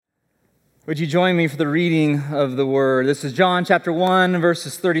Would you join me for the reading of the Word? This is John chapter 1,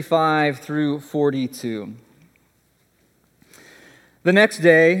 verses 35 through 42. The next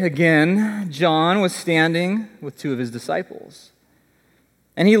day, again, John was standing with two of his disciples.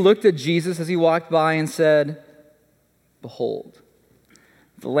 And he looked at Jesus as he walked by and said, "Behold,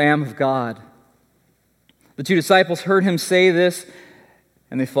 the Lamb of God." The two disciples heard him say this,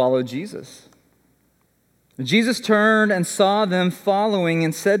 and they followed Jesus. Jesus turned and saw them following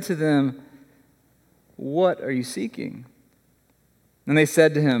and said to them, "What are you seeking?" And they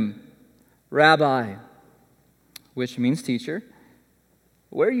said to him, "Rabbi," which means teacher,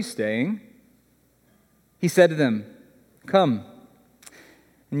 "where are you staying?" He said to them, "Come,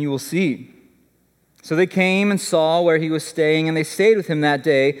 and you will see." So they came and saw where he was staying, and they stayed with him that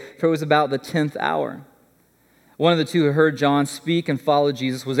day, for it was about the 10th hour. One of the two who heard John speak and followed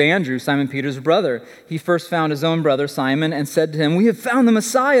Jesus was Andrew, Simon Peter's brother. He first found his own brother Simon and said to him, "We have found the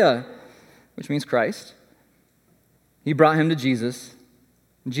Messiah," which means Christ. He brought him to Jesus.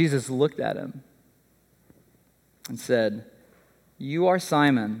 Jesus looked at him and said, "You are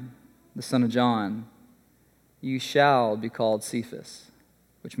Simon, the son of John. You shall be called Cephas,"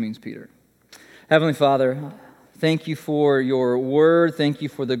 which means Peter. Heavenly Father, thank you for your word. Thank you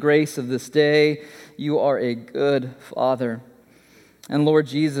for the grace of this day. You are a good Father. And Lord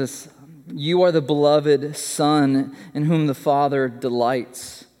Jesus, you are the beloved Son in whom the Father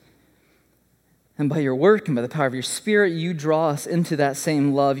delights. And by your work and by the power of your Spirit, you draw us into that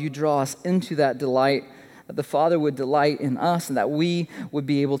same love. You draw us into that delight, that the Father would delight in us and that we would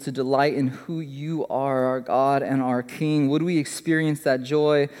be able to delight in who you are, our God and our King. Would we experience that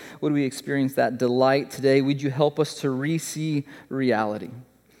joy? Would we experience that delight today? Would you help us to re-see reality?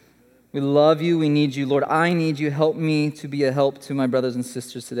 We love you. We need you. Lord, I need you. Help me to be a help to my brothers and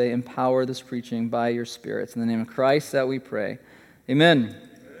sisters today. Empower this preaching by your Spirit. In the name of Christ that we pray. Amen.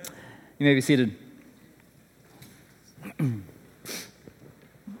 You may be seated.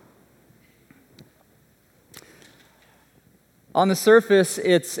 On the surface,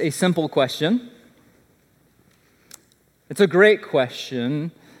 it's a simple question. It's a great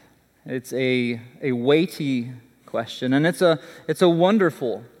question. It's a weighty question, and it's a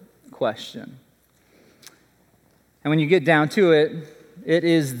wonderful question. And when you get down to it, it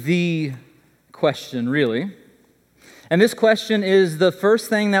is the question, really. And this question is the first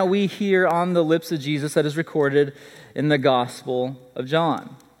thing that we hear on the lips of Jesus that is recorded in the Gospel of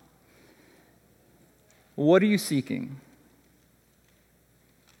John. What are you seeking?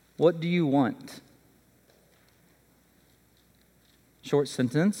 What do you want? Short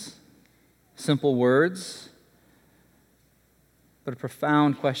sentence, simple words, but a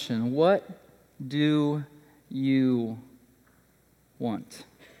profound question. What do you want?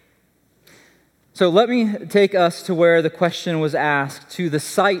 So let me take us to where the question was asked, to the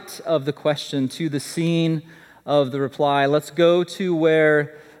site of the question, to the scene of the reply. Let's go to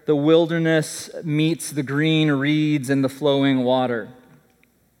where the wilderness meets the green reeds and the flowing water.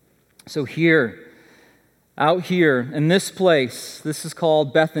 So out here, in this place, this is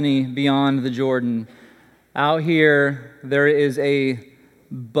called Bethany beyond the Jordan. Out here, there is a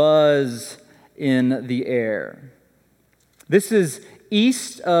buzz in the air. This is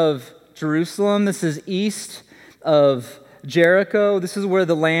east of Jerusalem. This is east of Jericho. This is where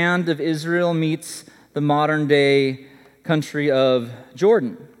the land of Israel meets the modern-day country of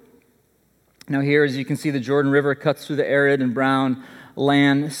Jordan. Now here, as you can see, the Jordan River cuts through the arid and brown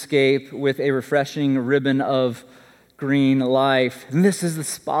landscape with a refreshing ribbon of green life. And this is the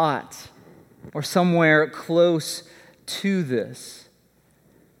spot, or somewhere close to this.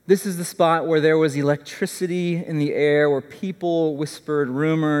 This is the spot where there was electricity in the air, where people whispered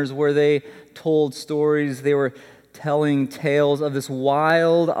rumors, where they told stories. They were telling tales of this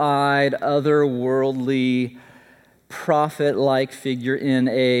wild-eyed, otherworldly, prophet-like figure in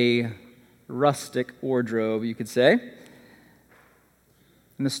a rustic wardrobe, you could say.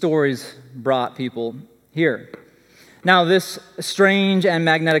 And the stories brought people here. Now, this strange and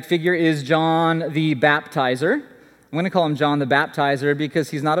magnetic figure is John the Baptizer. I'm going to call him John the Baptizer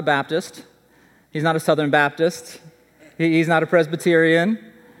because he's not a Baptist. He's not a Southern Baptist. He's not a Presbyterian,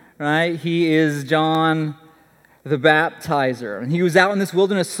 right? He is John the Baptizer. And he was out in this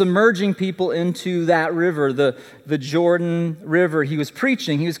wilderness submerging people into that river, the Jordan River. He was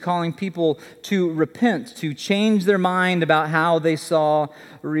preaching. He was calling people to repent, to change their mind about how they saw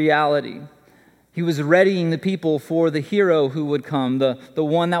reality. He was readying the people for the hero who would come, the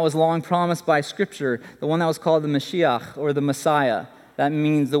one that was long promised by Scripture, the one that was called the Mashiach, or the Messiah. That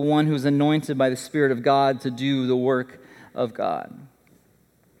means the one who's anointed by the Spirit of God to do the work of God.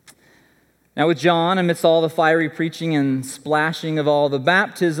 Now with John, amidst all the fiery preaching and splashing of all the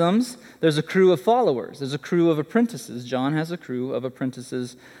baptisms, there's a crew of followers. There's a crew of apprentices. John has a crew of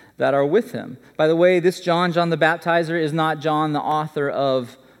apprentices that are with him. By the way, this John the Baptizer, is not John, the author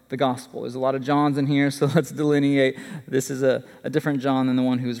of the gospel. There's a lot of Johns in here, so let's delineate. This is a different John than the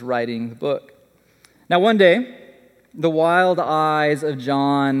one who's writing the book. Now one day, the wild eyes of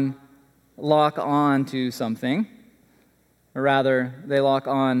John lock on to something, or rather, they lock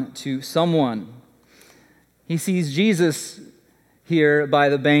on to someone. He sees Jesus here by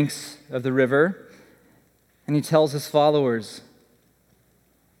the banks of the river, and he tells his followers,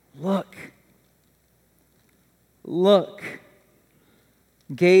 "Look, look,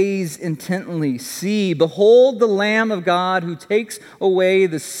 gaze intently, see, behold the Lamb of God who takes away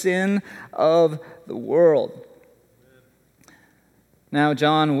the sin of the world." Now,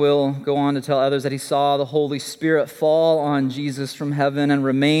 John will go on to tell others that he saw the Holy Spirit fall on Jesus from heaven and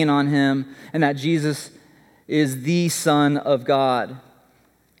remain on him, and that Jesus is the Son of God.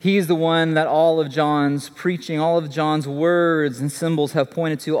 He is the one that all of John's preaching, all of John's words and symbols have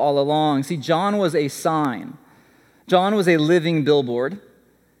pointed to all along. See, John was a sign. John was a living billboard,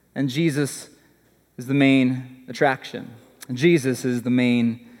 and Jesus is the main attraction. Jesus is the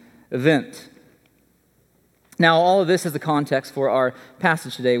main event. Now, all of this is the context for our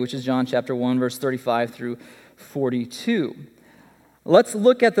passage today, which is John chapter 1, verse 35 through 42. Let's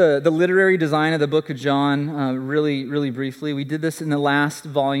look at the literary design of the book of John really briefly. We did this in the last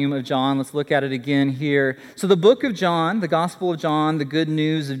volume of John. Let's look at it again here. So the book of John, the Gospel of John, the good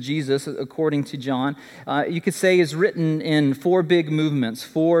news of Jesus, according to John, you could say is written in four big movements,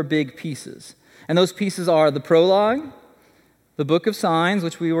 four big pieces. And those pieces are the prologue, the book of signs,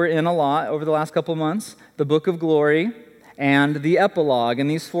 which we were in a lot over the last couple of months, the book of glory, and the epilogue. And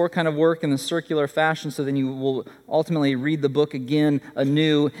these four kind of work in a circular fashion, so then you will ultimately read the book again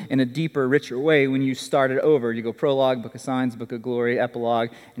anew in a deeper, richer way when you start it over. You go prologue, book of signs, book of glory, epilogue,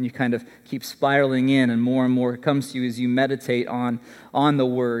 and you kind of keep spiraling in, and more comes to you as you meditate on the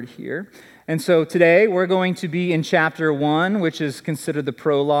word here. And so today we're going to be in chapter 1, which is considered the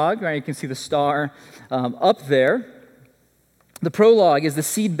prologue. Right? You can see the star up there. The prologue is the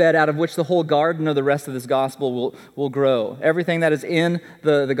seedbed out of which the whole garden of the rest of this gospel will grow. Everything that is in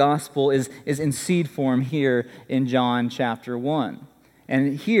the gospel is in seed form here in John chapter 1.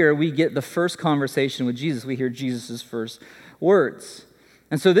 And here we get the first conversation with Jesus. We hear Jesus' first words.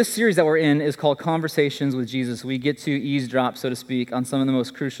 And so this series that we're in is called Conversations with Jesus. We get to eavesdrop, so to speak, on some of the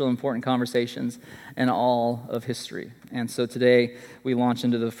most crucial, important conversations in all of history. And so today we launch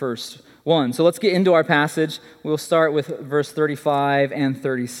into the first one. So let's get into our passage. We'll start with verse 35 and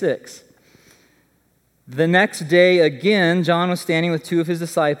 36. The next day again, John was standing with two of his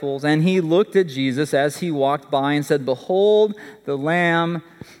disciples, and he looked at Jesus as he walked by and said, "Behold, the Lamb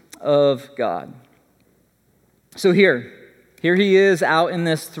of God." So here he is out in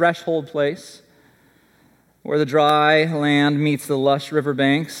this threshold place where the dry land meets the lush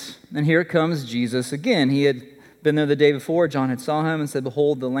riverbanks. And here comes Jesus again. He had been there the day before. John had saw him and said,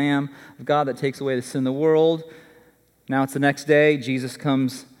 "Behold, the Lamb of God that takes away the sin of the world." Now it's the next day. Jesus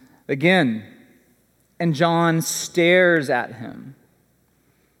comes again. And John stares at him.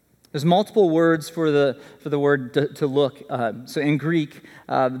 There's multiple words for the word to look. So in Greek,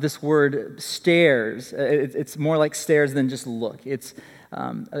 this word stares, it's more like stares than just look. It's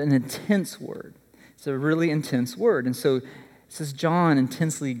an intense word. It's a really intense word. And so it says John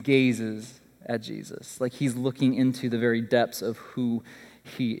intensely gazes at Jesus, like he's looking into the very depths of who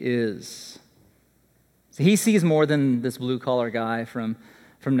he is. So he sees more than this blue-collar guy from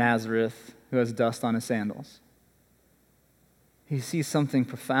Nazareth who has dust on his sandals. He sees something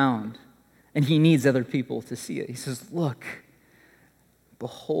profound, and he needs other people to see it. He says, "Look,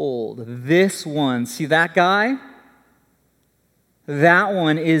 behold, this one." See that guy? That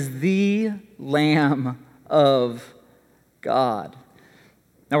one is the Lamb of God.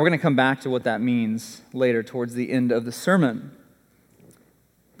 Now, we're going to come back to what that means later towards the end of the sermon.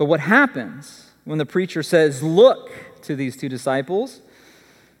 But what happens when the preacher says, "Look," to these two disciples?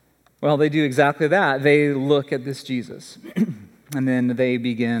 Well, they do exactly that. They look at this Jesus, and then they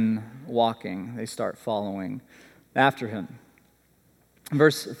begin walking. They start following after him.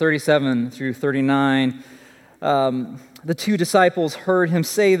 Verse 37 through 39, the two disciples heard him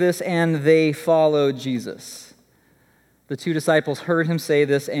say this, and they followed Jesus. The two disciples heard him say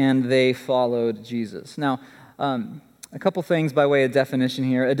this, and they followed Jesus. Now, a couple things by way of definition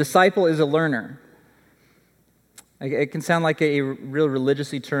here. A disciple is a learner. It can sound like a real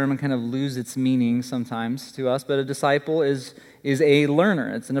religiously term and kind of lose its meaning sometimes to us, but a disciple is a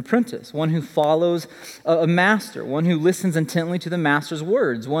learner. It's an apprentice, one who follows a master, one who listens intently to the master's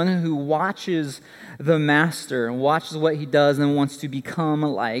words, one who watches the master and watches what he does and wants to become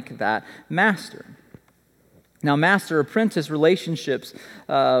like that master. Now, master-apprentice relationships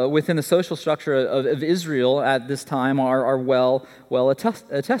within the social structure of Israel at this time are well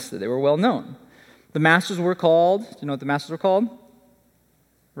attested. They were well known. The masters were called, do you know what the masters were called?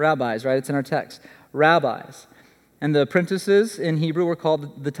 Rabbis, right? It's in our text. Rabbis. And the apprentices in Hebrew were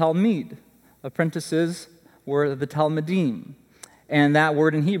called the Talmid. Apprentices were the Talmidim. And that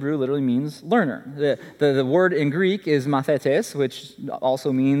word in Hebrew literally means learner. The word in Greek is mathetes, which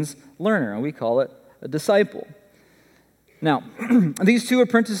also means learner, and we call it a disciple. Now, these two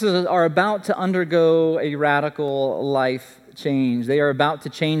apprentices are about to undergo a radical life change. They are about to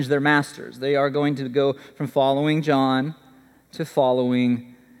change their masters. They are going to go from following John to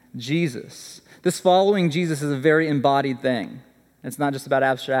following Jesus. This following Jesus is a very embodied thing. It's not just about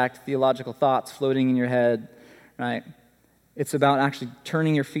abstract theological thoughts floating in your head, right? It's about actually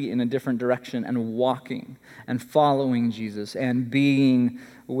turning your feet in a different direction and walking and following Jesus and being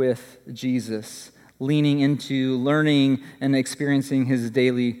with Jesus, leaning into learning and experiencing his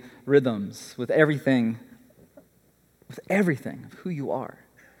daily rhythms with everything of who you are.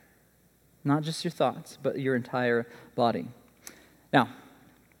 Not just your thoughts, but your entire body. Now,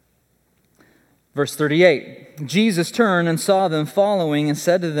 verse 38, Jesus turned and saw them following and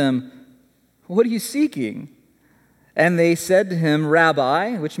said to them, "What are you seeking?" And they said to him,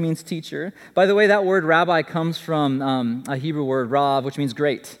 "Rabbi," which means teacher. By the way, that word rabbi comes from a Hebrew word, rav, which means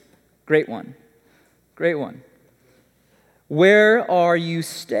great. Great one. Great one. "Where are you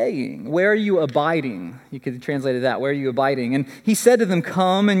staying? Where are you abiding?" You could translate it that. Where are you abiding? And he said to them,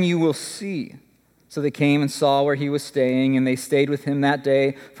 "Come and you will see." So they came and saw where he was staying, and they stayed with him that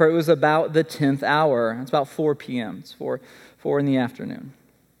day, for it was about the 10th hour. It's about 4 p.m. It's 4 in the afternoon.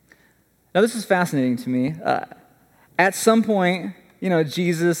 Now, this is fascinating to me. At some point,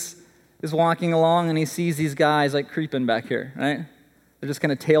 Jesus is walking along, and he sees these guys like creeping back here, right? They're just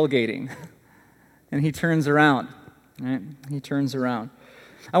kind of tailgating. And he turns around, right? He turns around.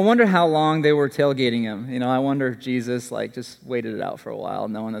 I wonder how long they were tailgating him. I wonder if Jesus just waited it out for a while,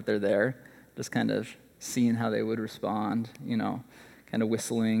 knowing that they're there, just kind of seeing how they would respond, kind of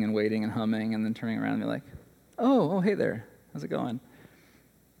whistling and waiting and humming, and then turning around and be like, oh, hey there, how's it going?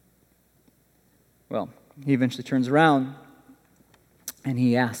 Well, he eventually turns around, and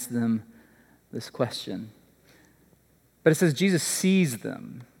he asks them this question. But it says Jesus sees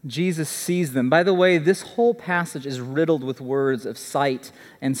them. Jesus sees them. By the way, this whole passage is riddled with words of sight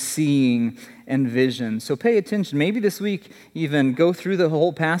and seeing and vision. So pay attention. Maybe this week even go through the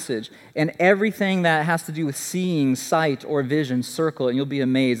whole passage and everything that has to do with seeing, sight, or vision, circle it, and you'll be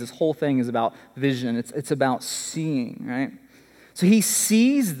amazed. This whole thing is about vision. It's about seeing, right? So he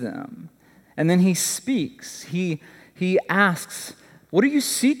sees them, and then he speaks. He asks, "What are you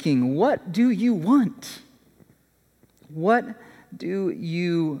seeking? What do you want? What do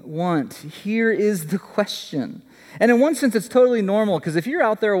you want?" Here is the question. And in one sense, it's totally normal, because if you're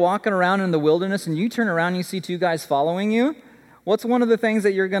out there walking around in the wilderness and you turn around and you see two guys following you, what's one of the things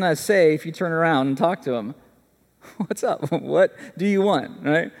that you're going to say if you turn around and talk to them? What's up? What do you want,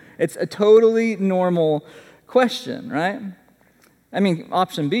 right? It's a totally normal question, right? I mean,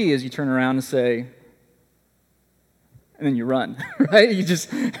 option B is you turn around and say, and then you run, right? You just,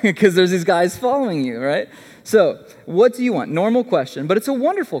 because there's these guys following you, right? So, what do you want? Normal question, but it's a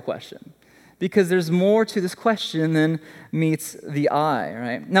wonderful question, because there's more to this question than meets the eye,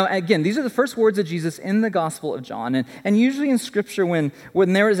 right? Now, again, these are the first words of Jesus in the Gospel of John, and usually in Scripture, when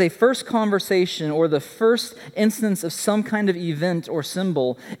there is a first conversation or the first instance of some kind of event or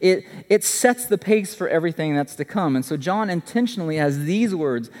symbol, it sets the pace for everything that's to come. And so John intentionally has these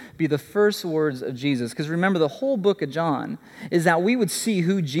words be the first words of Jesus, because remember, the whole book of John is that we would see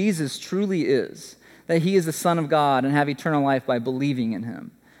who Jesus truly is, that he is the Son of God and have eternal life by believing in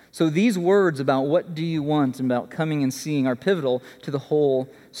him. So these words about what do you want and about coming and seeing are pivotal to the whole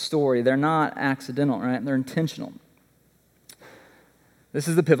story. They're not accidental, right? They're intentional. This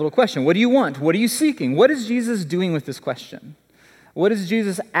is the pivotal question. What do you want? What are you seeking? What is Jesus doing with this question? What is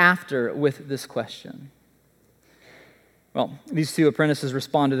Jesus after with this question? Well, these two apprentices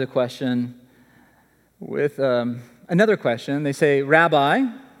respond to the question with another question. They say, "Rabbi,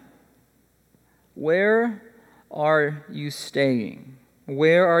 where are you staying?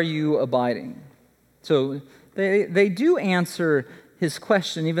 Where are you abiding?" So they do answer his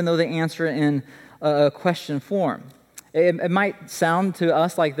question, even though they answer it in a question form. It might sound to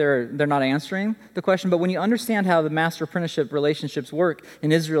us like they're not answering the question, but when you understand how the master-apprenticeship relationships work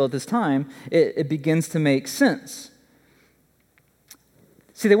in Israel at this time, it begins to make sense.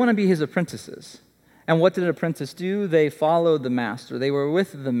 See, they want to be his apprentices. And what did an apprentice do? They followed the master. They were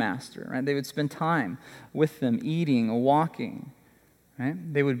with the master, right? They would spend time with them, eating, walking, right?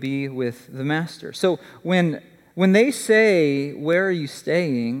 They would be with the master. So when they say, "Where are you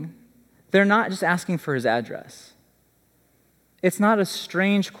staying?" they're not just asking for his address. It's not a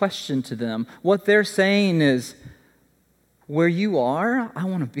strange question to them. What they're saying is, where you are, I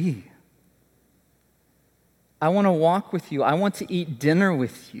want to be. I want to walk with you. I want to eat dinner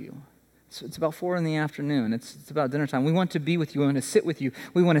with you. So it's about 4 p.m. It's about dinner time. We want to be with you. We want to sit with you.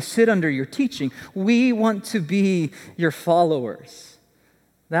 We want to sit under your teaching. We want to be your followers.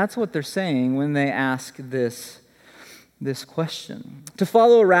 That's what they're saying when they ask this question. To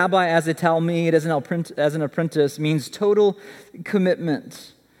follow a rabbi as a talmid, as an apprentice, means total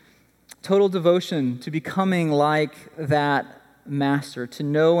commitment, total devotion to becoming like that master, to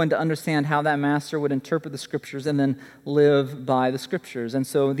know and to understand how that master would interpret the scriptures and then live by the scriptures. And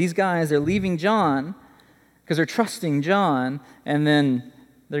so these guys, they're leaving John because they're trusting John, and then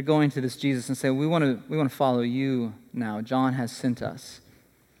they're going to this Jesus and saying, we want to follow you now. John has sent us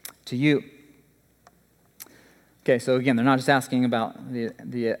to you. Okay, so again, they're not just asking about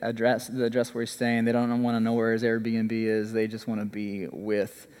the address where he's staying. They don't want to know where his Airbnb is. They just want to be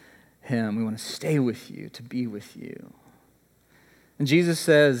with him. We want to stay with you, to be with you. And Jesus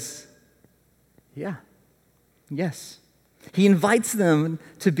says, yes. He invites them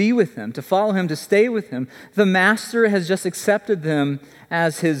to be with him, to follow him, to stay with him. The master has just accepted them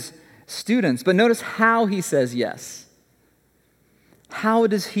as his students. But notice how he says yes. How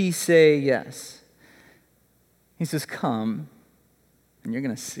does he say yes? He says, come, and you're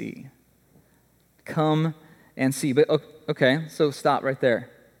going to see. Come and see. But okay, so stop right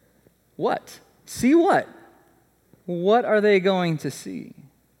there. What? See what? What are they going to see?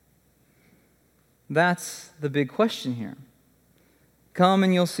 That's the big question here. Come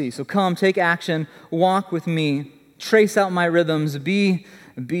and you'll see. So come, take action, walk with me, trace out my rhythms, be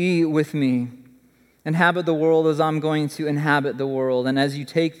with me. Inhabit the world as I'm going to inhabit the world. And as you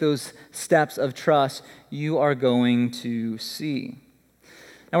take those steps of trust, you are going to see.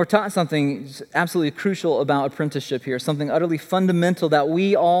 Now, we're taught something absolutely crucial about apprenticeship here, something utterly fundamental that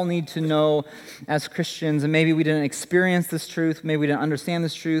we all need to know as Christians. And maybe we didn't experience this truth, maybe we didn't understand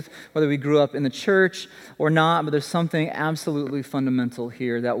this truth, whether we grew up in the church or not, but there's something absolutely fundamental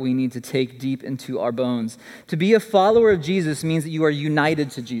here that we need to take deep into our bones. To be a follower of Jesus means that you are united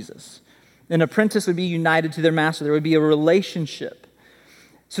to Jesus. An apprentice would be united to their master. There would be a relationship.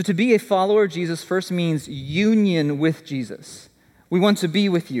 So to be a follower of Jesus first means union with Jesus. We want to be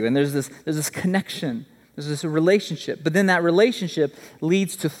with you, and there's this connection, there's this relationship. But then that relationship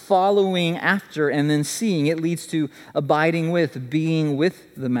leads to following after and then seeing. It leads to abiding with, being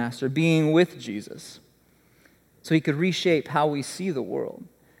with the master, being with Jesus. So he could reshape how we see the world.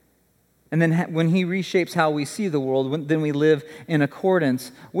 And then when he reshapes how we see the world, then we live in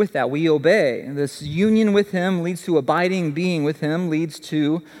accordance with that. We obey. This union with him leads to abiding, being with him, leads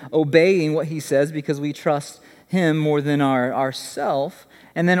to obeying what he says because we trust him more than ourself.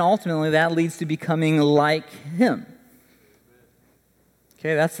 And then ultimately that leads to becoming like him.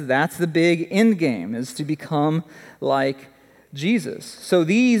 Okay, that's the big end game, is to become like Jesus. So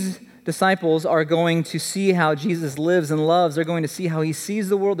these disciples are going to see how Jesus lives and loves. They're going to see how he sees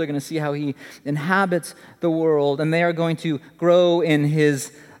the world. They're going to see how he inhabits the world. And they are going to grow in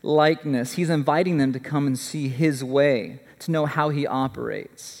his likeness. He's inviting them to come and see his way, to know how he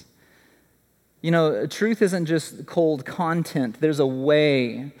operates. You know, truth isn't just cold content. There's a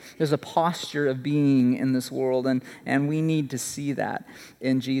way, there's a posture of being in this world, and we need to see that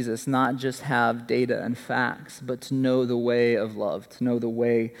in Jesus, not just have data and facts, but to know the way of love, to know the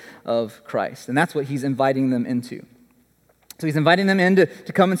way of Christ. And that's what he's inviting them into. So he's inviting them in to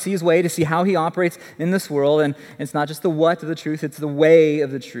come and see his way, to see how he operates in this world, and it's not just the what of the truth, it's the way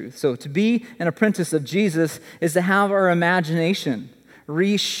of the truth. So to be an apprentice of Jesus is to have our imagination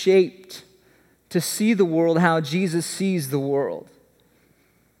reshaped, to see the world how Jesus sees the world.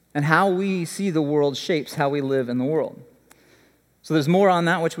 And how we see the world shapes how we live in the world. So there's more on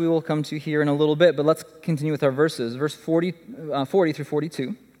that, which we will come to here in a little bit, but let's continue with our verses. Verse 40 through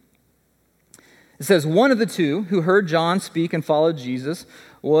 42. It says, one of the two who heard John speak and followed Jesus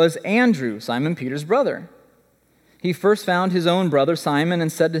was Andrew, Simon Peter's brother. He first found his own brother Simon and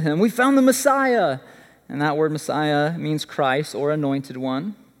said to him, "We found the Messiah." And that word Messiah means Christ or anointed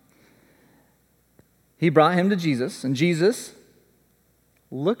one. He brought him to Jesus, and Jesus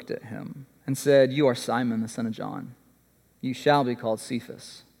looked at him and said, "You are Simon, the son of John. you shall be called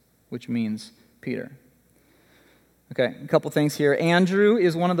Cephas, which means Peter. Okay, a couple things here. Andrew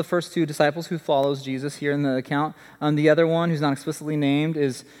is one of the first two disciples who follows Jesus here in the account. The other one, who's not explicitly named,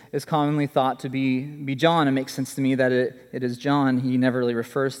 is commonly thought to be John. It makes sense to me that it is John. He never really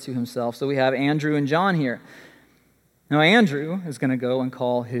refers to himself. So we have Andrew and John here. Now Andrew is going to go and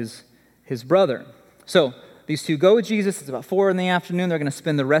call his brother. So these two go with Jesus. It's about 4 in the afternoon. They're going to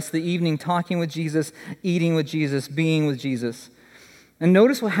spend the rest of the evening talking with Jesus, eating with Jesus, being with Jesus. And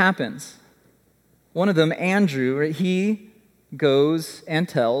notice what happens. One of them, Andrew, right, he goes and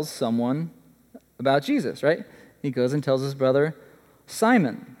tells someone about Jesus, right? He goes and tells his brother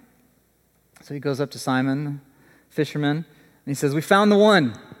Simon. So he goes up to Simon, fisherman, and he says, "We found the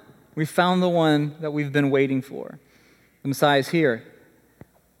one. We found the one that we've been waiting for. The Messiah is here.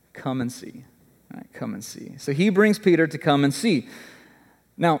 Come and see." All right, come and see. So he brings Peter to come and see.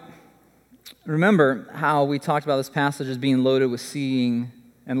 Now, remember how we talked about this passage as being loaded with seeing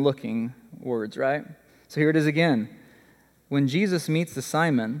and looking words, right? So here it is again. When Jesus meets the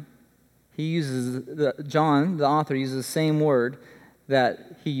Simon, he uses, John, the author, uses the same word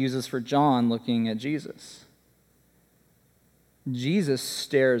that he uses for John looking at Jesus. Jesus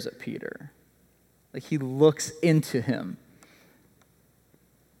stares at Peter. Like he looks into him.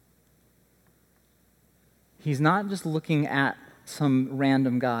 He's not just looking at some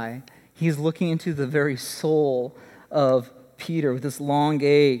random guy. He's looking into the very soul of Peter with this long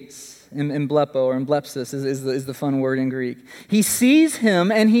gaze. Emblepo or emblepsis is the fun word in Greek. He sees him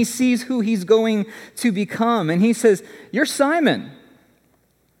and he sees who he's going to become. And he says, "You're Simon."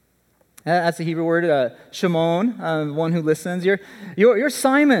 That's the Hebrew word, Shimon, one who listens. You're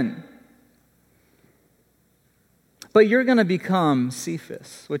Simon. But you're going to become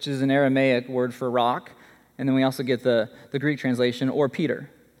Cephas, which is an Aramaic word for rock. And then we also get the Greek translation, or Peter.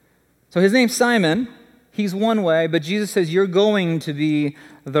 So his name's Simon. He's one way, but Jesus says, "You're going to be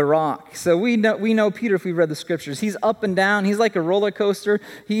the rock." So we know Peter if we've read the scriptures. He's up and down. He's like a roller coaster.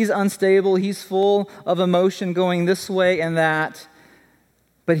 He's unstable. He's full of emotion going this way and that.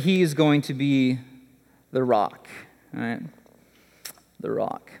 But he is going to be the rock. All right? The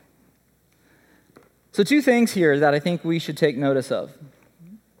rock. So 2 things here that I think we should take notice of.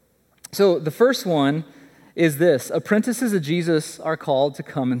 So the first one is this. Apprentices of Jesus are called to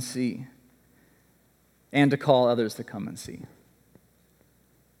come and see, and to call others to come and see.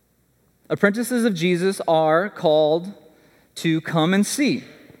 Apprentices of Jesus are called to come and see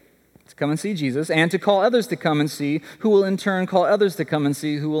Jesus, and to call others to come and see, who will in turn call others to come and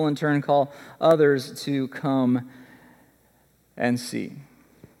see, who will in turn call others to come and see.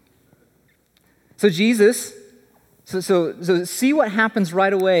 So Jesus, so see what happens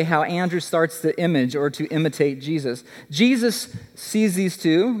right away, how Andrew starts to image or to imitate Jesus. Jesus sees these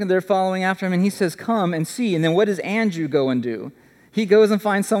two, and they're following after him, and he says, "Come and see." And then what does Andrew go and do? He goes and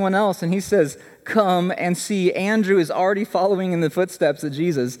finds someone else, and he says, "Come and see." Andrew is already following in the footsteps of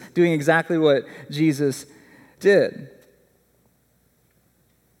Jesus, doing exactly what Jesus did.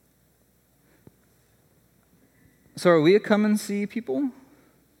 So are we a come and see people?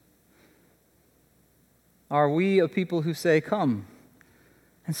 Are we a people who say, "Come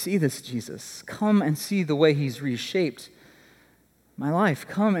and see this Jesus. Come and see the way he's reshaped my life.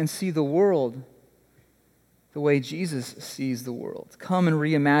 Come and see the world the way Jesus sees the world. Come and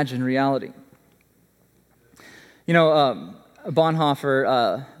reimagine reality." You know,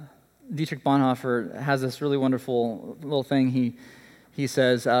 Dietrich Bonhoeffer has this really wonderful little thing he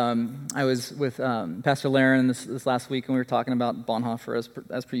says. I was with Pastor Laren this last week, and we were talking about Bonhoeffer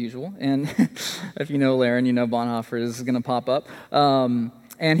as per usual. And if you know Laren, you know Bonhoeffer is going to pop up.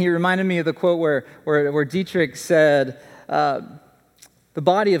 And he reminded me of the quote where Dietrich said, "The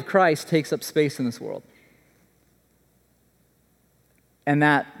body of Christ takes up space in this world. And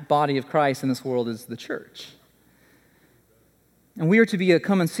that body of Christ in this world is the church." And we are to be a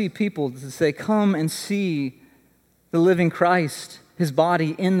come and see people, to say, "Come and see the living Christ, his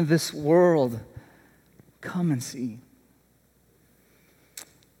body in this world. Come and see."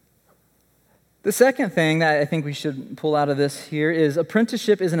 The second thing that I think we should pull out of this here is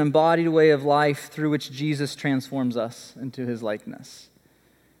apprenticeship is an embodied way of life through which Jesus transforms us into his likeness.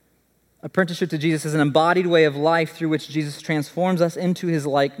 Apprenticeship to Jesus is an embodied way of life through which Jesus transforms us into his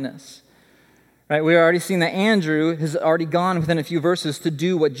likeness. Right? We've already seen that Andrew has already gone within a few verses to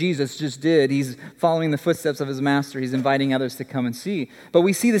do what Jesus just did. He's following the footsteps of his master. He's inviting others to come and see. But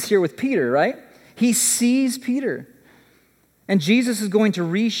we see this here with Peter, right? He sees Peter. And Jesus is going to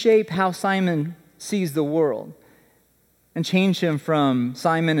reshape how Simon sees the world and change him from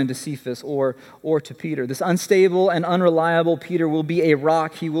Simon into Cephas or to Peter. This unstable and unreliable Peter will be a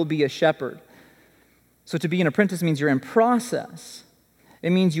rock. He will be a shepherd. So to be an apprentice means you're in process. It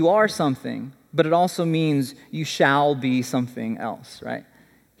means you are something, but it also means you shall be something else, right?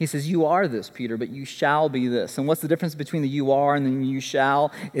 He says, you are this, Peter, but you shall be this. And what's the difference between the you are and the you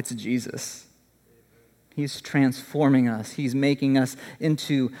shall? It's Jesus. He's transforming us. He's making us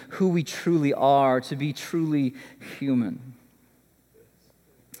into who we truly are, to be truly human.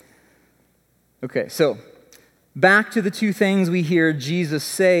 Okay, so back to the two things we hear Jesus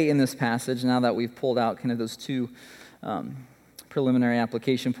say in this passage, now that we've pulled out kind of those two preliminary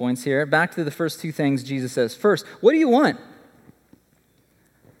application points here. Back to the first two things Jesus says. First, what do you want?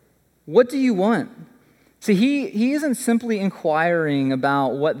 What do you want? See, he isn't simply inquiring about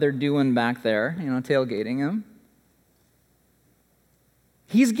what they're doing back there, tailgating him.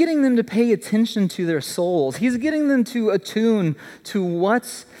 He's getting them to pay attention to their souls. He's getting them to attune to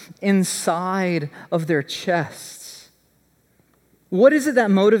what's inside of their chests. What is it that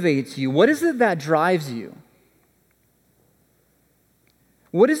motivates you? What is it that drives you?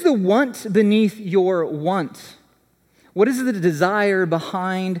 What is the want beneath your want? What is the desire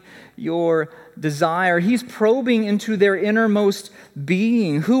behind your desire? He's probing into their innermost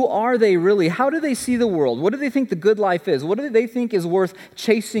being. Who are they really? How do they see the world? What do they think the good life is? What do they think is worth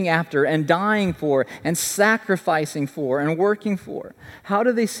chasing after and dying for and sacrificing for and working for? How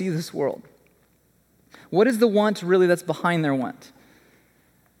do they see this world? What is the want really that's behind their want?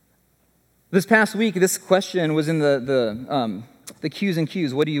 This past week, this question was in the Q's and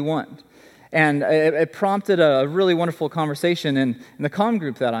Q's. What do you want? And it prompted a really wonderful conversation in the comm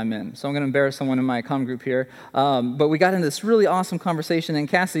group that I'm in. So I'm going to embarrass someone in my comm group here. But we got into this really awesome conversation, and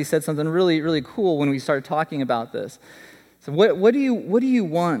Cassidy said something really, really cool when we started talking about this. So what do you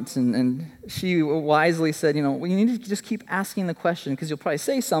want? And she wisely said, you need to just keep asking the question, because you'll probably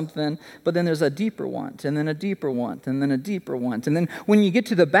say something, but then there's a deeper want, and then a deeper want, and then a deeper want. And then when you get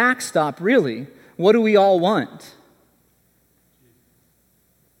to the backstop, really, what do we all want?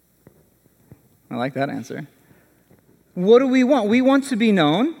 I like that answer. What do we want? We want to be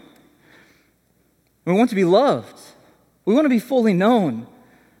known. We want to be loved. We want to be fully known.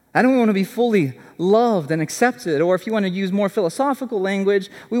 I don't want to be fully loved and accepted. Or if you want to use more philosophical language,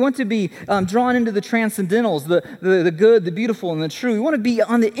 we want to be drawn into the transcendentals, the good, the beautiful, and the true. We want to be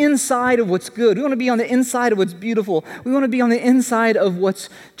on the inside of what's good. We want to be on the inside of what's beautiful. We want to be on the inside of what's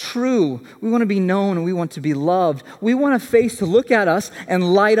true. We want to be known and we want to be loved. We want a face to look at us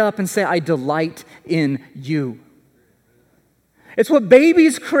and light up and say, I delight in you. It's what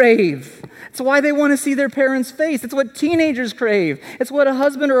babies crave. It's why they want to see their parents' face. It's what teenagers crave. It's what a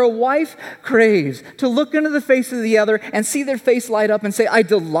husband or a wife craves, to look into the face of the other and see their face light up and say, I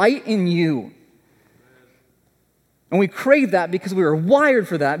delight in you. And we crave that because we were wired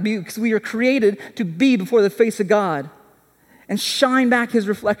for that, because we are created to be before the face of God and shine back His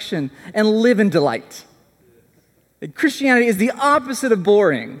reflection and live in delight. Christianity is the opposite of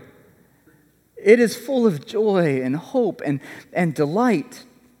boring. It is full of joy and hope and delight.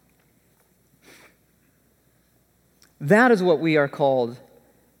 That is what we are called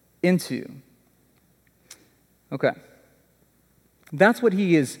into. Okay. That's what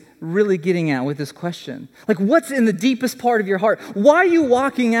he is really getting at with this question. Like, what's in the deepest part of your heart? Why are you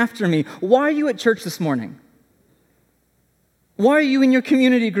walking after me? Why are you at church this morning? Why are you in your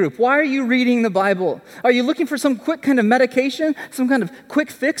community group? Why are you reading the Bible? Are you looking for some quick kind of medication, some kind of quick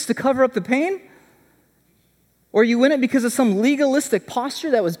fix to cover up the pain? Or are you in it because of some legalistic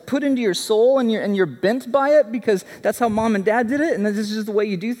posture that was put into your soul and you're bent by it because that's how mom and dad did it and this is just the way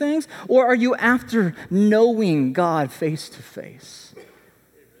you do things? Or are you after knowing God face to face?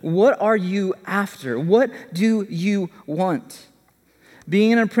 What are you after? What do you want?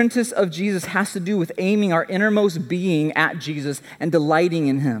 Being an apprentice of Jesus has to do with aiming our innermost being at Jesus and delighting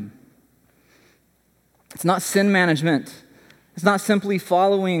in Him. It's not sin management. It's not simply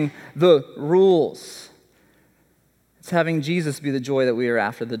following the rules. It's having Jesus be the joy that we are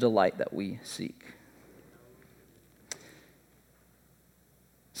after, the delight that we seek.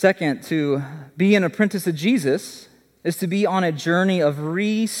 Second, to be an apprentice of Jesus is to be on a journey of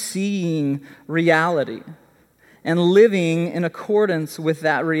re-seeing reality and living in accordance with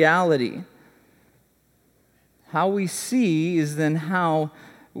that reality. How we see is then how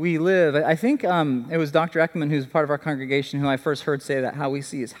we live. I think it was Dr. Eckman, who's part of our congregation, who I first heard say that how we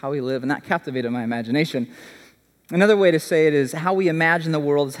see is how we live, and that captivated my imagination. Another way to say it is how we imagine the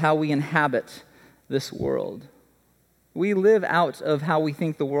world is how we inhabit this world. We live out of how we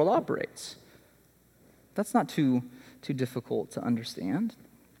think the world operates. That's not too difficult to understand.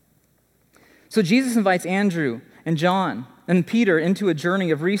 So Jesus invites Andrew and John and Peter into a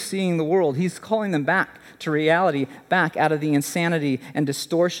journey of re-seeing the world. He's calling them back to reality, back out of the insanity and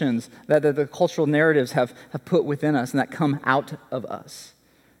distortions that the cultural narratives have put within us and that come out of us.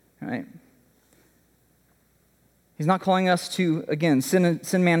 Right? He's not calling us to, again, sin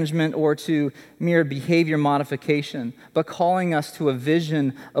management or to mere behavior modification, but calling us to a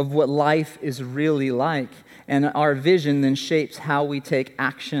vision of what life is really like. And our vision then shapes how we take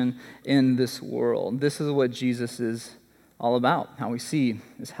action in this world. This is what Jesus is all about. How we see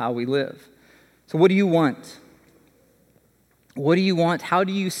is how we live. So what do you want? What do you want? How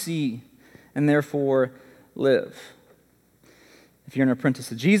do you see? And therefore live. If you're an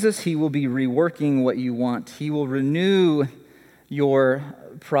apprentice of Jesus, he will be reworking what you want. He will renew your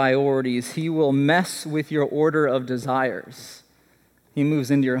priorities. He will mess with your order of desires. He moves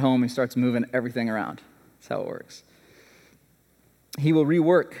into your home and starts moving everything around. That's how it works. He will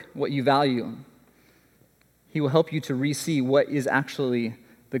rework what you value. He will help you to re-see what is actually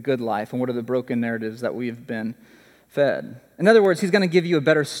the good life and what are the broken narratives that we've been fed. In other words, he's going to give you a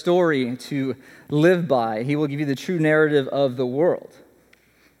better story to live by. He will give you the true narrative of the world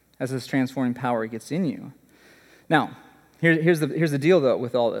as his transforming power gets in you. Now, here's the deal, though,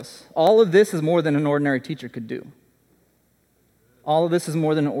 with all this. All of this is more than an ordinary teacher could do. All of this is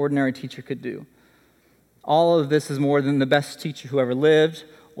more than an ordinary teacher could do. All of this is more than the best teacher who ever lived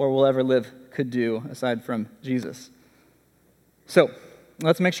or will ever live could do, aside from Jesus. So,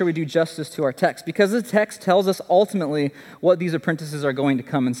 let's make sure we do justice to our text, because the text tells us ultimately what these apprentices are going to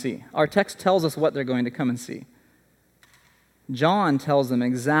come and see. Our text tells us what they're going to come and see. John tells them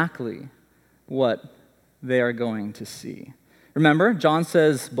exactly what they are going to see. Remember, John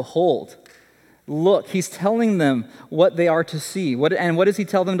says, behold, look. He's telling them what they are to see. And what does he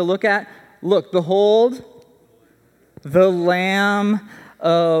tell them to look at? Look, behold, the Lamb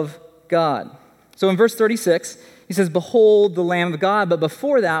of God. So in verse 36, he says, behold the Lamb of God. But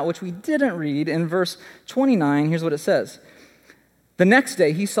before that, which we didn't read, in verse 29, here's what it says. The next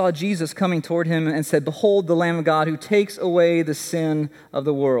day he saw Jesus coming toward him and said, behold the Lamb of God who takes away the sin of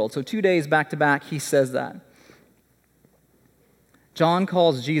the world. So 2 days back to back, he says that. John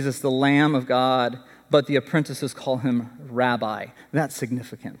calls Jesus the Lamb of God, but the apprentices call him Rabbi. That's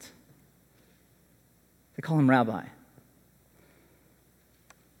significant. They call him Rabbi.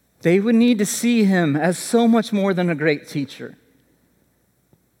 They would need to see him as so much more than a great teacher.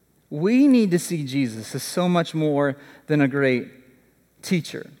 We need to see Jesus as so much more than a great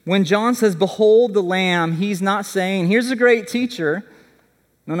teacher. When John says, behold the Lamb, he's not saying, here's a great teacher.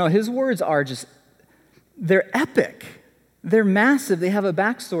 No, his words are just, they're epic. They're massive. They have a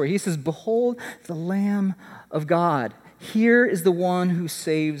backstory. He says, behold the Lamb of God. Here is the one who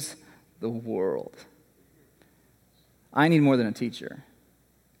saves the world. I need more than a teacher.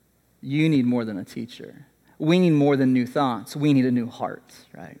 You need more than a teacher. We need more than new thoughts. We need a new heart,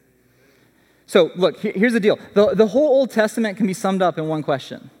 right? So, look, here's the deal. The whole Old Testament can be summed up in one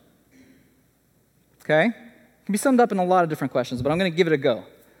question. Okay? It can be summed up in a lot of different questions, but I'm going to give it a go.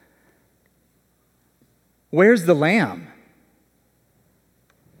 Where's the Lamb?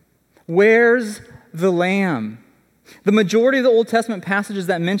 Where's the Lamb? The majority of the Old Testament passages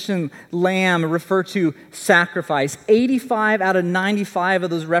that mention lamb refer to sacrifice. 85 out of 95 of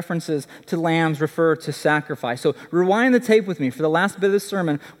those references to lambs refer to sacrifice. So rewind the tape with me. For the last bit of this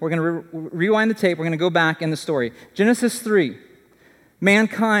sermon, we're going to rewind the tape. We're going to go back in the story. Genesis 3.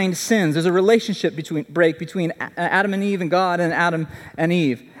 Mankind sins. There's a relationship break between Adam and Eve and God and Adam and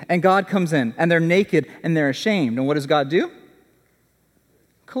Eve. And God comes in, and they're naked and they're ashamed. And what does God do?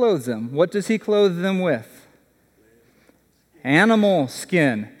 Clothes them. What does he clothe them with? Animal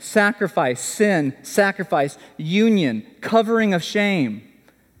skin, sacrifice, sin, sacrifice, union, covering of shame.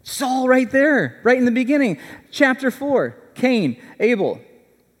 It's all right there, right in the beginning. Chapter 4, Cain, Abel.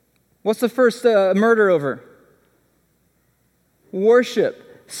 What's the first murder over?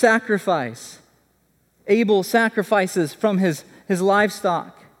 Worship, sacrifice. Abel sacrifices from his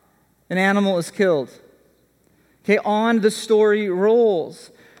livestock. An animal is killed. Okay, on the story rolls.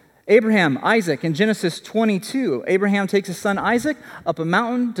 Abraham, Isaac, in Genesis 22, Abraham takes his son Isaac up a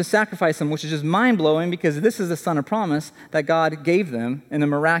mountain to sacrifice him, which is just mind-blowing because this is the son of promise that God gave them in a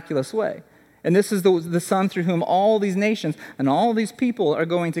miraculous way. And this is the son through whom all these nations and all these people are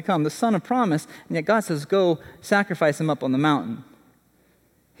going to come, the son of promise, and yet God says, go sacrifice him up on the mountain.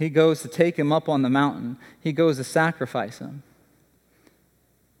 He goes to take him up on the mountain. He goes to sacrifice him.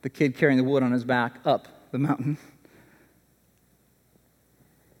 The kid carrying the wood on his back up the mountain.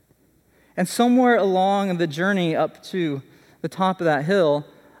 And somewhere along the journey up to the top of that hill,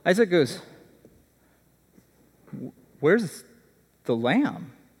 Isaac goes, where's the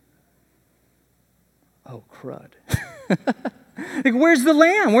lamb? Oh, crud. Like, where's the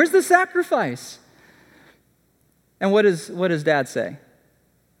lamb? Where's the sacrifice? And what does Dad say?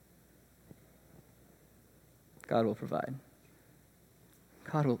 God will provide.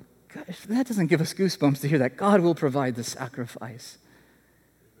 God, that doesn't give us goosebumps to hear that. God will provide the sacrifice.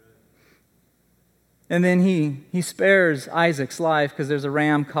 And then he spares Isaac's life because there's a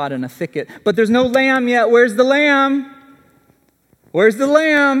ram caught in a thicket. But there's no lamb yet. Where's the lamb? Where's the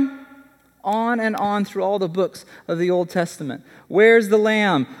lamb? On and on through all the books of the Old Testament. Where's the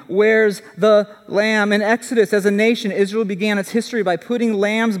lamb? Where's the lamb? In Exodus, as a nation, Israel began its history by putting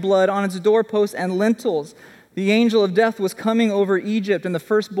lamb's blood on its doorposts and lintels. The angel of death was coming over Egypt, and the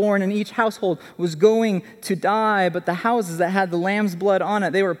firstborn in each household was going to die. But the houses that had the lamb's blood on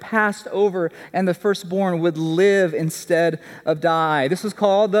it, they were passed over, and the firstborn would live instead of die. This was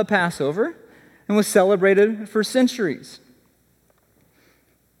called the Passover and was celebrated for centuries.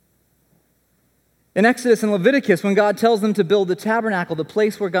 In Exodus and Leviticus, when God tells them to build the tabernacle, the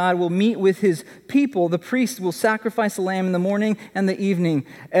place where God will meet with his people, the priest will sacrifice a lamb in the morning and the evening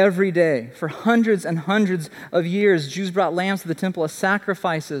every day. For hundreds and hundreds of years, Jews brought lambs to the temple as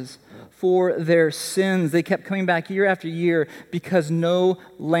sacrifices for their sins. They kept coming back year after year because no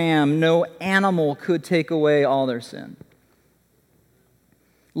lamb, no animal could take away all their sin.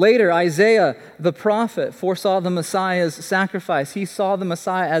 Later, Isaiah, the prophet, foresaw the Messiah's sacrifice. He saw the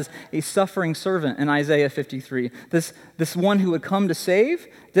Messiah as a suffering servant in Isaiah 53. This one who would come to save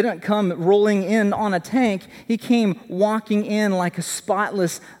didn't come rolling in on a tank. He came walking in like a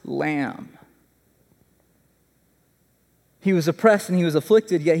spotless lamb. He was oppressed and he was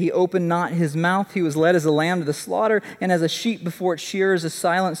afflicted, yet he opened not his mouth. He was led as a lamb to the slaughter, and as a sheep before its shearers is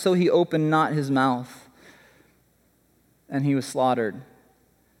silent, so he opened not his mouth. And he was slaughtered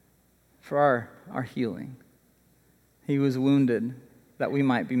for our healing. He was wounded that we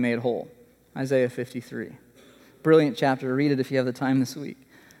might be made whole. Isaiah 53. Brilliant chapter. Read it if you have the time this week.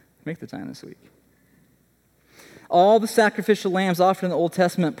 Make the time this week. All the sacrificial lambs offered in the Old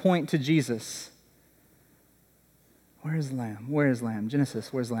Testament point to Jesus. Where is the lamb? Where is the lamb?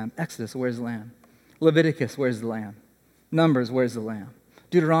 Genesis, where's the lamb? Exodus, where's the lamb? Leviticus, where's the lamb? Numbers, where's the lamb?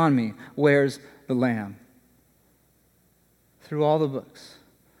 Deuteronomy, where's the lamb? Through all the books,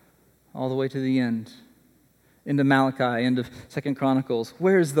 all the way to the end, into Malachi, into 2 Chronicles.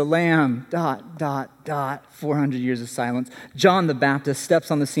 Where's the lamb? ... 400 years of silence. John the Baptist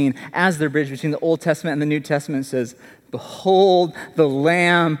steps on the scene as the bridge between the Old Testament and the New Testament and says, "Behold the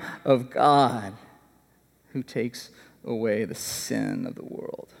Lamb of God who takes away the sin of the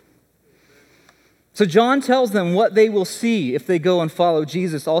world." So John tells them what they will see if they go and follow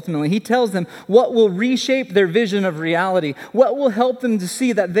Jesus ultimately. He tells them what will reshape their vision of reality, what will help them to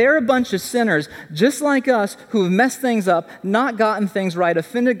see that they're a bunch of sinners just like us who have messed things up, not gotten things right,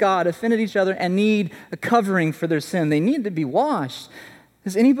 offended God, offended each other, and need a covering for their sin. They need to be washed.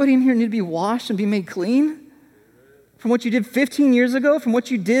 Does anybody in here need to be washed and be made clean? From what you did 15 years ago? From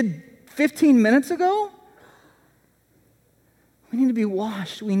what you did 15 minutes ago? We need to be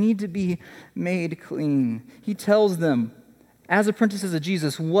washed. We need to be made clean. He tells them, as apprentices of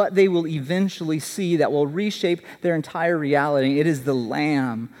Jesus, what they will eventually see that will reshape their entire reality. It is the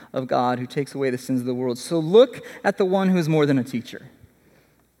Lamb of God who takes away the sins of the world. So look at the one who is more than a teacher.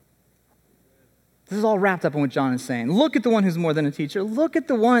 This is all wrapped up in what John is saying. Look at the one who's more than a teacher. Look at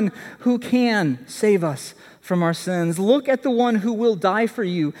the one who can save us from our sins. Look at the one who will die for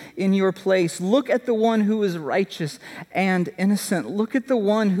you in your place. Look at the one who is righteous and innocent. Look at the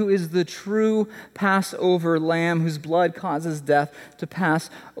one who is the true Passover lamb whose blood causes death to pass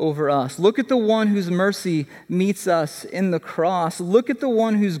over us. Look at the one whose mercy meets us in the cross. Look at the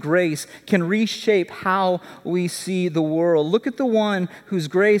one whose grace can reshape how we see the world. Look at the one whose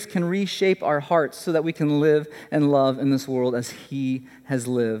grace can reshape our hearts so that we can live and love in this world as he has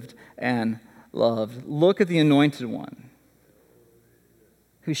lived and loved. Look at the anointed one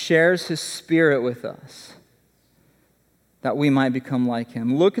who shares his spirit with us that we might become like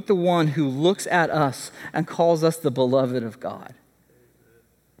him. Look at the one who looks at us and calls us the beloved of God.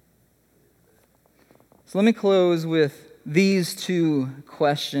 So let me close with these two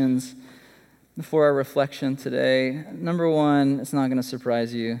questions for our reflection today. Number one, it's not going to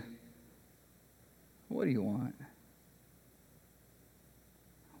surprise you. What do you want?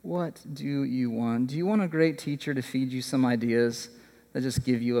 What do you want? Do you want a great teacher to feed you some ideas that just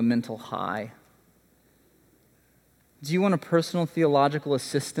give you a mental high? Do you want a personal theological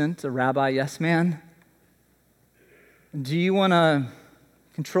assistant, a rabbi yes man? Do you want a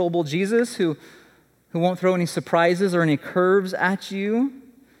controllable Jesus who won't throw any surprises or any curves at you?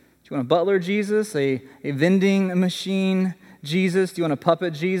 Do you want a butler Jesus, a vending machine Jesus? Do you want a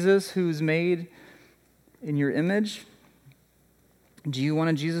puppet Jesus who's made in your image? Do you want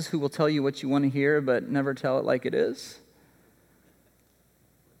a Jesus who will tell you what you want to hear but never tell it like it is?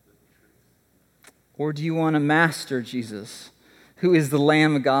 Or do you want a master Jesus who is the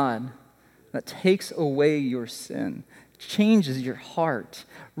Lamb of God that takes away your sin, changes your heart,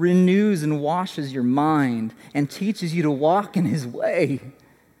 renews and washes your mind, and teaches you to walk in his way?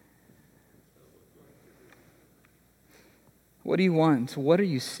 What do you want? What are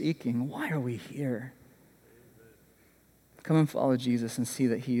you seeking? Why are we here? Come and follow Jesus and see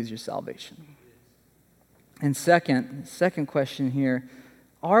that he is your salvation. And second question here,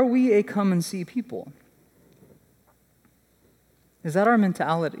 are we a come and see people? Is that our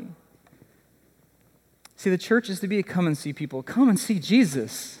mentality? See, the church is to be a come and see people. Come and see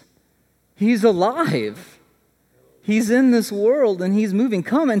Jesus. He's alive. He's in this world and he's moving.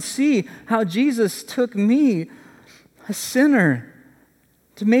 Come and see how Jesus took me, a sinner,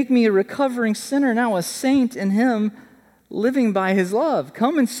 to make me a recovering sinner, now a saint in him, living by his love.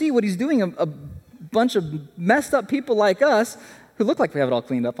 Come and see what he's doing. A bunch of messed up people like us who look like we have it all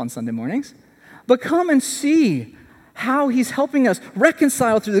cleaned up on Sunday mornings. But come and see how he's helping us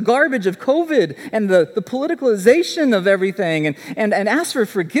reconcile through the garbage of COVID and the politicalization of everything and ask for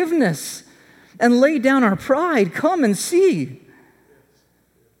forgiveness and lay down our pride. Come and see.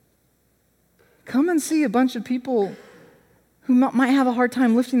 Come and see a bunch of people who might have a hard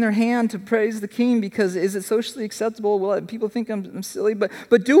time lifting their hand to praise the King because is it socially acceptable? Well, people think I'm silly, but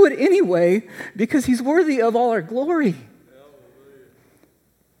do it anyway because he's worthy of all our glory.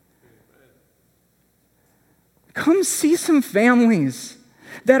 Come see some families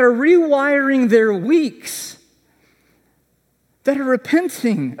that are rewiring their weeks, that are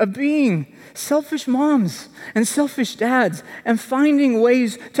repenting of being selfish moms and selfish dads and finding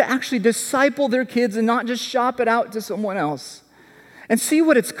ways to actually disciple their kids and not just shop it out to someone else. And see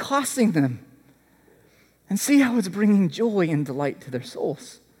what it's costing them. And see how it's bringing joy and delight to their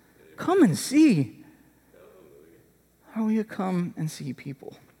souls. Come and see. Are we a come and see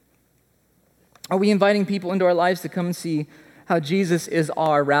people? Are we inviting people into our lives to come and see how Jesus is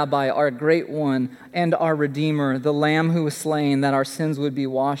our rabbi, our great one, and our redeemer, the lamb who was slain that our sins would be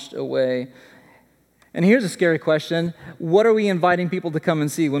washed away? And here's a scary question. What are we inviting people to come and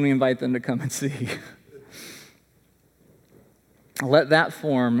see when we invite them to come and see? Let that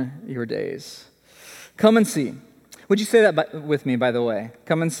form your days. Come and see. Would you say that with me, by the way?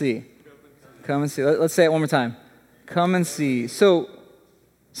 Come and see. Come and see. Let's say it one more time. Come and see. So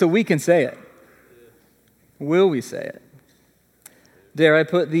we can say it. Will we say it? Dare I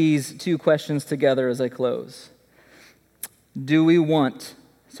put these two questions together as I close? Do we want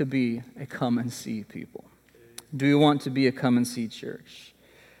to be a come and see people? Do we want to be a come and see church?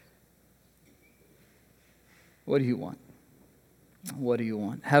 What do you want? What do you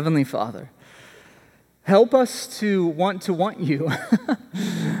want? Heavenly Father, help us to want you.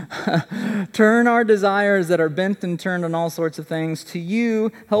 Turn our desires that are bent and turned on all sorts of things to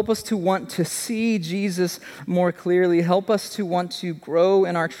you. Help us to want to see Jesus more clearly. Help us to want to grow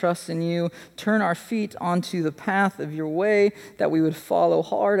in our trust in you. Turn our feet onto the path of your way, that we would follow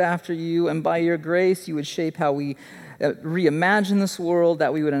hard after you, and by your grace you would shape how we reimagine this world,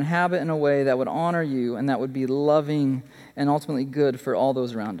 that we would inhabit in a way that would honor you and that would be loving and ultimately good for all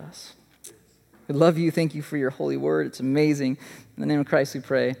those around us. We love you. Thank you for your holy word. It's amazing. In the name of Christ we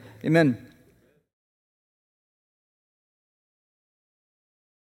pray. Amen.